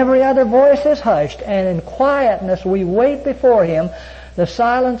 When every other voice is hushed and in quietness we wait before Him, the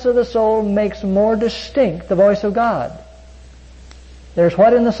silence of the soul makes more distinct the voice of God. There's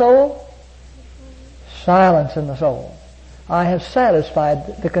what in the soul? Silence in the soul. I have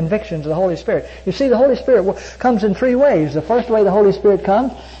satisfied the convictions of the Holy Spirit. You see, the Holy Spirit comes in three ways. The first way the Holy Spirit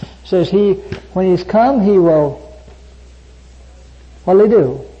comes, says when He's come, He will, what'll He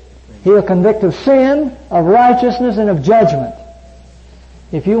do? He'll convict of sin, of righteousness, and of judgment.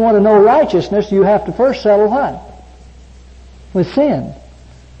 If you want to know righteousness, you have to first settle what? With sin.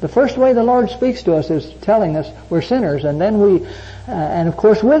 The first way the Lord speaks to us is telling us we're sinners, and then and of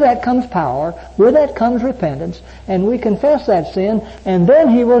course with that comes power, with that comes repentance, and we confess that sin, and then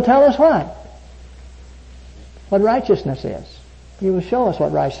He will tell us what? What righteousness is. He will show us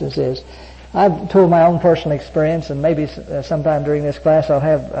what righteousness is. I've told my own personal experience, and maybe sometime during this class I'll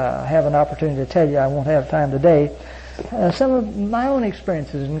have an opportunity to tell you. I won't have time today. Some of my own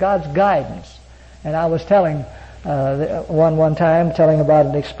experiences and God's guidance. And I was telling one time, telling about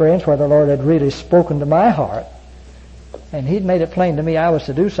an experience where the Lord had really spoken to my heart. And He'd made it plain to me I was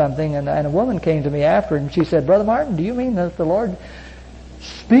to do something, and a woman came to me after and she said, Brother Martin, do you mean that the Lord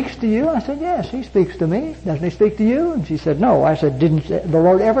speaks to you? I said, yes, He speaks to me. Doesn't He speak to you? And she said, no. I said, didn't the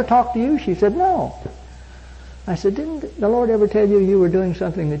Lord ever talk to you? She said, no. I said, didn't the Lord ever tell you you were doing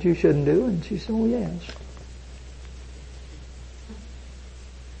something that you shouldn't do? And she said, oh, yes.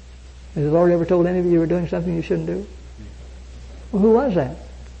 Has the Lord ever told any of you were doing something you shouldn't do? Well, who was that?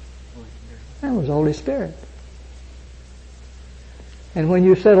 That was the Holy Spirit. And when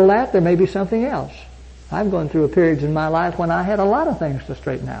you settle that, there may be something else. I've gone through periods in my life when I had a lot of things to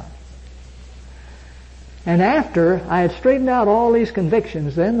straighten out. And after I had straightened out all these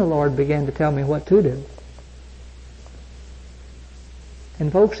convictions, then the Lord began to tell me what to do. And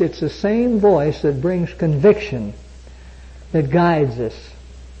folks, it's the same voice that brings conviction that guides us.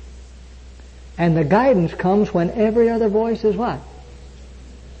 And the guidance comes when every other voice is what?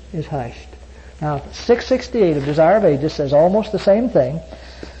 Is hushed. Now, 668 of Desire of Ages says almost the same thing.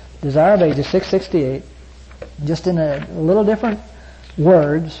 Desire of Ages 668, just in a little different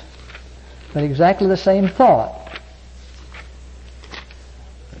words, but exactly the same thought.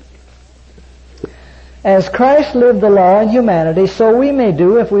 As Christ lived the law in humanity, so we may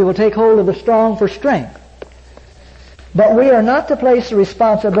do if we will take hold of the strong for strength. But we are not to place the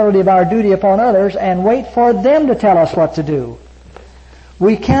responsibility of our duty upon others and wait for them to tell us what to do.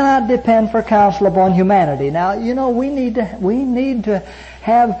 We cannot depend for counsel upon humanity. Now, you know, we need to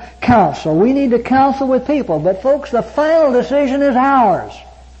have counsel. We need to counsel with people. But folks, the final decision is ours.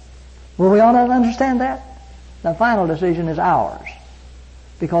 Will we all understand that? The final decision is ours.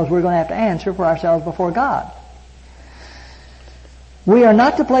 Because we're going to have to answer for ourselves before God. We are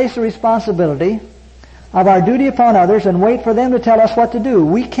not to place the responsibility of our duty upon others and wait for them to tell us what to do.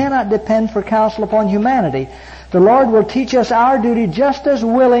 We cannot depend for counsel upon humanity. The Lord will teach us our duty just as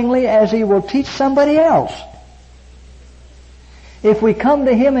willingly as He will teach somebody else. If we come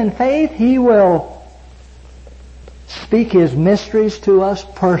to Him in faith, He will speak His mysteries to us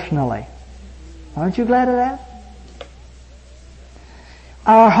personally. Aren't you glad of that?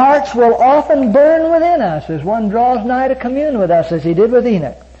 Our hearts will often burn within us as one draws nigh to commune with us, as He did with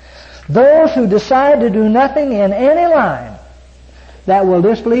Enoch. Those who decide to do nothing in any line that will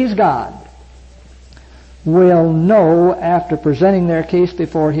displease God will know after presenting their case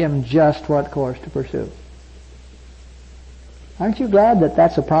before Him just what course to pursue. Aren't you glad that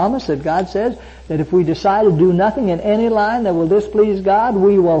that's a promise that God says that if we decide to do nothing in any line that will displease God,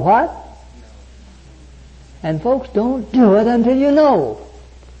 we will what? And folks, don't do it until you know.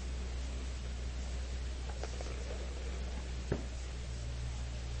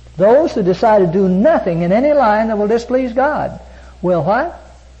 Those who decide to do nothing in any line that will displease God will what?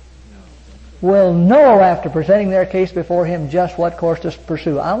 Will know after presenting their case before Him just what course to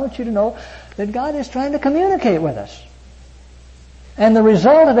pursue. I want you to know that God is trying to communicate with us. And the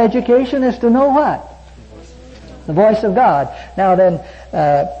result of education is to know what? The voice of God. Now then,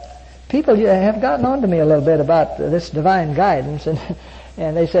 people have gotten on to me a little bit about this divine guidance,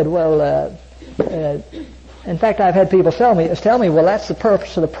 and they said, well, in fact, I've had people tell me, well, that's the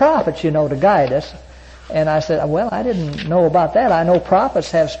purpose of the prophets, to guide us. And I said, well, I didn't know about that. I know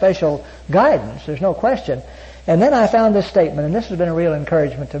prophets have special guidance. There's no question. And then I found this statement, and this has been a real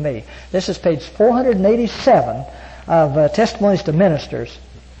encouragement to me. This is page 487 of Testimonies to Ministers.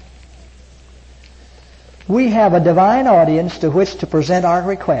 We have a divine audience to which to present our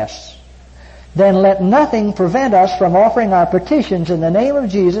requests. Then let nothing prevent us from offering our petitions in the name of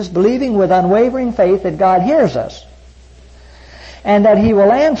Jesus, believing with unwavering faith that God hears us and that He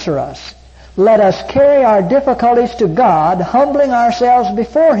will answer us. Let us carry our difficulties to God, humbling ourselves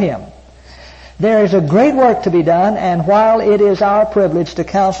before Him. There is a great work to be done, and while it is our privilege to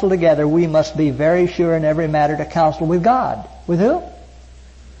counsel together, we must be very sure in every matter to counsel with God. With who?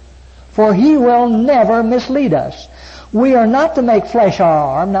 For He will never mislead us. We are not to make flesh our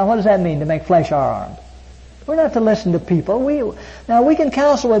arm. Now, what does that mean, to make flesh our arm? We're not to listen to people. We can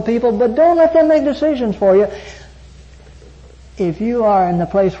counsel with people, but don't let them make decisions for you. If you are in the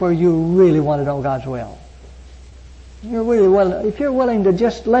place where you really want to know God's will, if you're willing to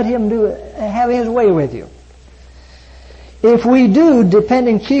just let Him have His way with you. If we do,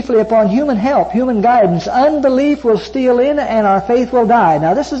 depending chiefly upon human help, human guidance, unbelief will steal in and our faith will die.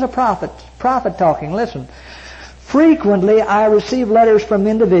 Now, this is a prophet talking. Listen. Frequently, I receive letters from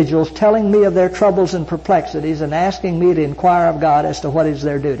individuals telling me of their troubles and perplexities and asking me to inquire of God as to what is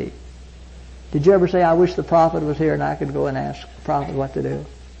their duty. Did you ever say, I wish the prophet was here and I could go and ask the prophet what to do?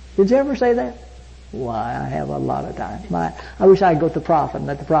 Did you ever say that? Why, I have a lot of times. I wish I could go to the prophet and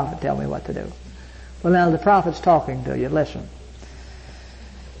let the prophet tell me what to do. Well, now the prophet's talking to you. Listen.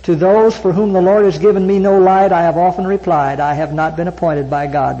 To those for whom the Lord has given me no light, I have often replied, I have not been appointed by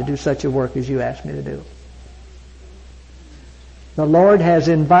God to do such a work as you asked me to do. The Lord has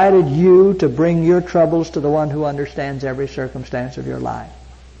invited you to bring your troubles to the one who understands every circumstance of your life.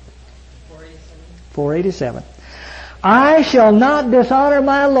 487. I shall not dishonor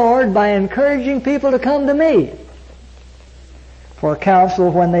my Lord by encouraging people to come to me for counsel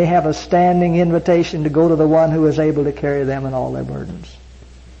when they have a standing invitation to go to the one who is able to carry them and all their burdens.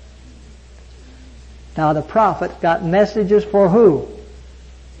 Now the prophet got messages for who?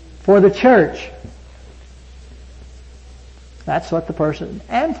 For the church. That's what the person,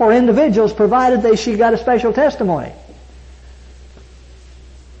 and for individuals, provided she got a special testimony.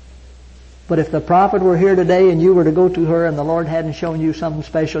 But if the prophet were here today and you were to go to her and the Lord hadn't shown you something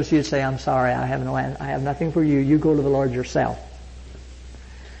special, she'd say, I'm sorry, I have nothing for you. You go to the Lord yourself.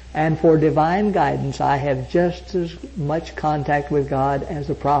 And for divine guidance, I have just as much contact with God as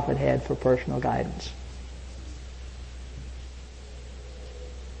the prophet had for personal guidance.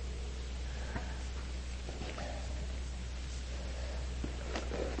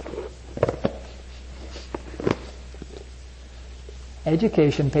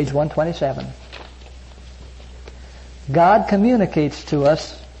 Education, page 127. God communicates to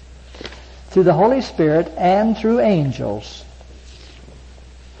us through the Holy Spirit and through angels.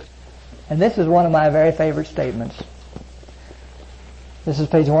 And this is one of my very favorite statements. This is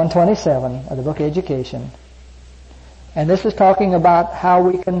page 127 of the book Education. And this is talking about how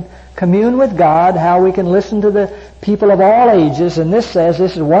we can commune with God, how we can listen to the people of all ages. And this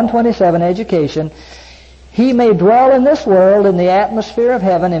is 127, Education. He may dwell in this world in the atmosphere of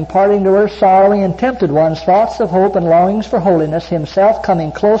heaven, imparting to earth sorrowing and tempted ones thoughts of hope and longings for holiness, himself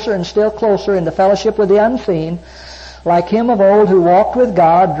coming closer and still closer into fellowship with the unseen, like him of old who walked with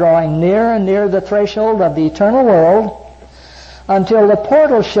God, drawing near and near the threshold of the eternal world, until the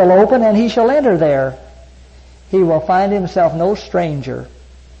portal shall open and he shall enter there. He will find himself no stranger.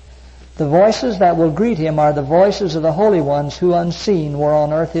 The voices that will greet him are the voices of the holy ones who unseen were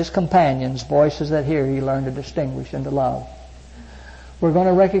on earth his companions, voices that here he learned to distinguish and to love. We're going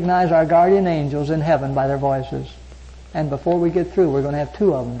to recognize our guardian angels in heaven by their voices. And before we get through, we're going to have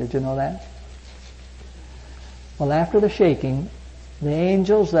two of them. Did you know that? Well, after the shaking, The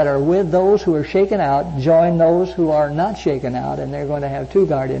angels that are with those who are shaken out join those who are not shaken out, and they're going to have two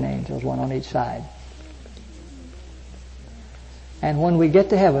guardian angels, one on each side. And when we get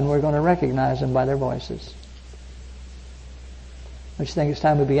to heaven, we're going to recognize them by their voices. Don't you think it's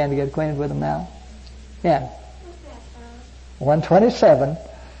time we began to get acquainted with them now? Yeah. 127,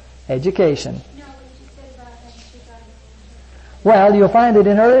 education. Well, you'll find it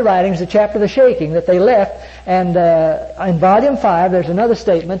in early writings, the chapter of the shaking, that they left. And in volume 5, there's another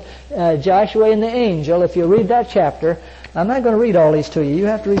statement, Joshua and the angel. If you read that chapter, I'm not going to read all these to you. You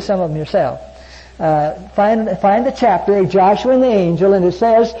have to read some of them yourself. Find the chapter, Joshua and the angel, and it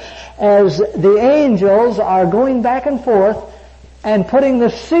says, as the angels are going back and forth and putting the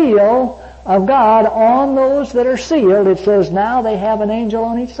seal of God on those that are sealed, it says now they have an angel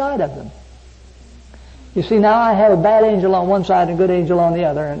on each side of them. You see, now I have a bad angel on one side and a good angel on the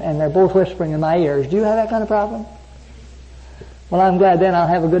other, and they're both whispering in my ears. Do you have that kind of problem? Well, I'm glad then I'll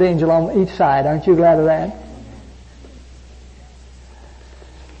have a good angel on each side. Aren't you glad of that?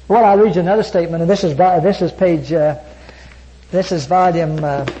 Well, I'll read you another statement, and this is volume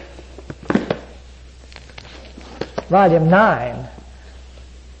 9.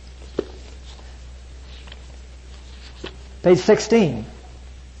 Page 16.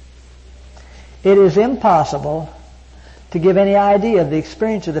 It is impossible to give any idea of the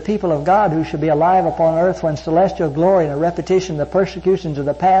experience of the people of God who should be alive upon earth when celestial glory and a repetition of the persecutions of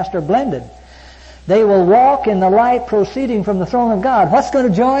the past are blended. They will walk in the light proceeding from the throne of God. What's going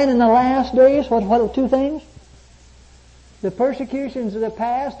to join in the last days? What two things? The persecutions of the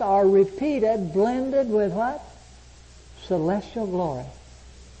past are repeated, blended with what? Celestial glory.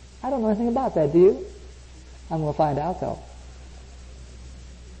 I don't know anything about that, do you? I'm going to find out, though.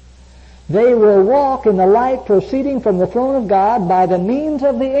 They will walk in the light proceeding from the throne of God. By the means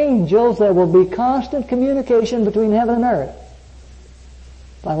of the angels, there will be constant communication between heaven and earth.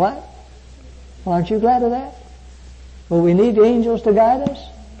 By what? Well, aren't you glad of that? Will we need angels to guide us?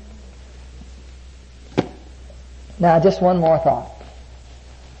 Now, just one more thought.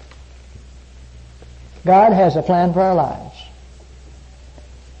 God has a plan for our lives.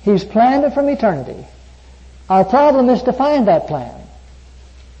 He's planned it from eternity. Our problem is to find that plan.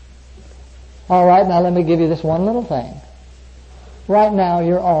 All right, now let me give you this one little thing. Right now,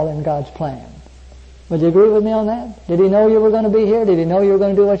 you're all in God's plan. Would you agree with me on that? Did He know you were going to be here? Did He know you were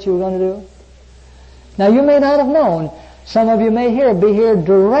going to do what you were going to do? Now, you may not have known. Some of you may be here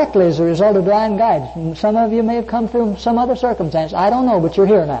directly as a result of divine guidance. And some of you may have come through some other circumstance. I don't know, but you're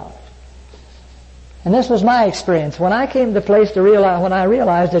here now. And this was my experience. When I came to the place to realize, when I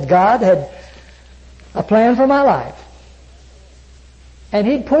realized that God had a plan for my life, and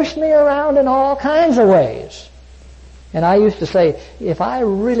He'd pushed me around in all kinds of ways. And I used to say, if I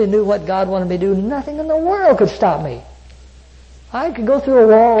really knew what God wanted me to do, nothing in the world could stop me. I could go through a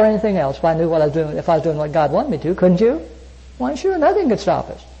wall or anything else if I knew what I was doing, if I was doing what God wanted me to, couldn't you? Why, sure, nothing could stop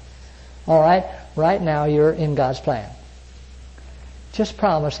us. All right, right now you're in God's plan. Just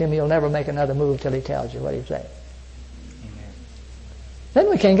promise Him you'll never make another move till He tells you what He said. Then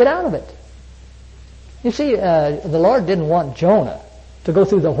we can't get out of it. You see, the Lord didn't want Jonah to go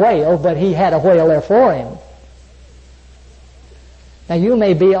through the whale, but He had a whale there for him. Now you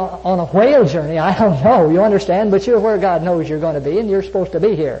may be on a whale journey, I don't know, you understand, but you're where God knows you're going to be, and you're supposed to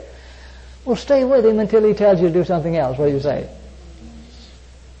be here. Well, stay with Him until He tells you to do something else. What do you say?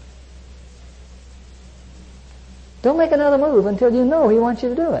 Don't make another move until you know He wants you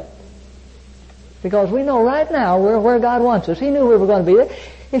to do it. Because we know right now we're where God wants us. He knew we were going to be there.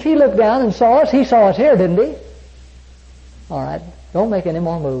 If He looked down and saw us, He saw us here, didn't He? All right. Don't make any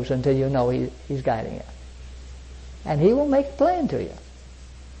more moves until you know He's guiding you. And He will make a plan to you.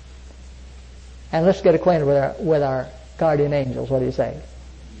 And let's get acquainted with our guardian angels. What do you say?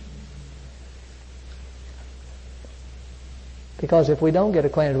 Because if we don't get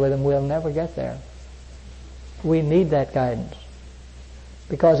acquainted with them, we'll never get there. We need that guidance.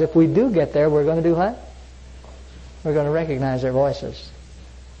 Because if we do get there, we're going to do what? We're going to recognize their voices.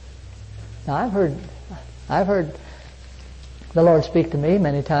 Now, I've heard the Lord speak to me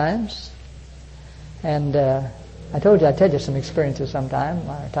many times. And I told you I'd tell you some experiences sometime.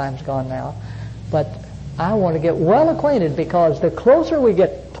 Our time's gone now. But I want to get well acquainted, because the closer we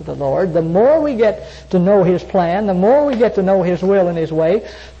get to the Lord, the more we get to know His plan, the more we get to know His will and His way,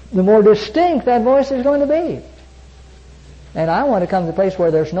 the more distinct that voice is going to be. And I want to come to the place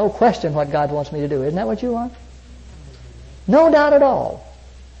where there's no question what God wants me to do. Isn't that what you want? No doubt at all.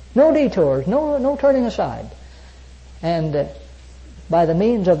 No detours. No turning aside. And by the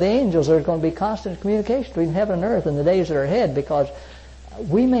means of the angels, there's going to be constant communication between heaven and earth in the days that are ahead, because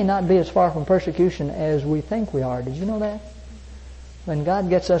we may not be as far from persecution as we think we are. Did you know that? When God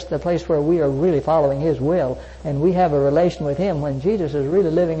gets us to the place where we are really following His will and we have a relation with Him, when Jesus is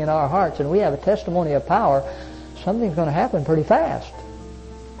really living in our hearts and we have a testimony of power, something's going to happen pretty fast.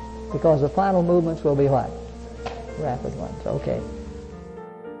 Because the final movements will be what? Rapid ones. Okay.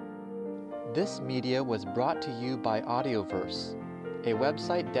 This media was brought to you by Audioverse, a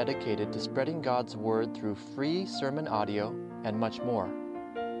website dedicated to spreading God's Word through free sermon audio and much more.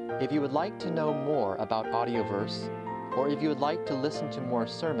 If you would like to know more about Audioverse, or if you would like to listen to more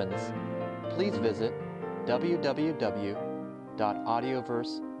sermons, please visit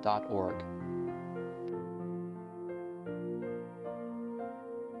www.audioverse.org.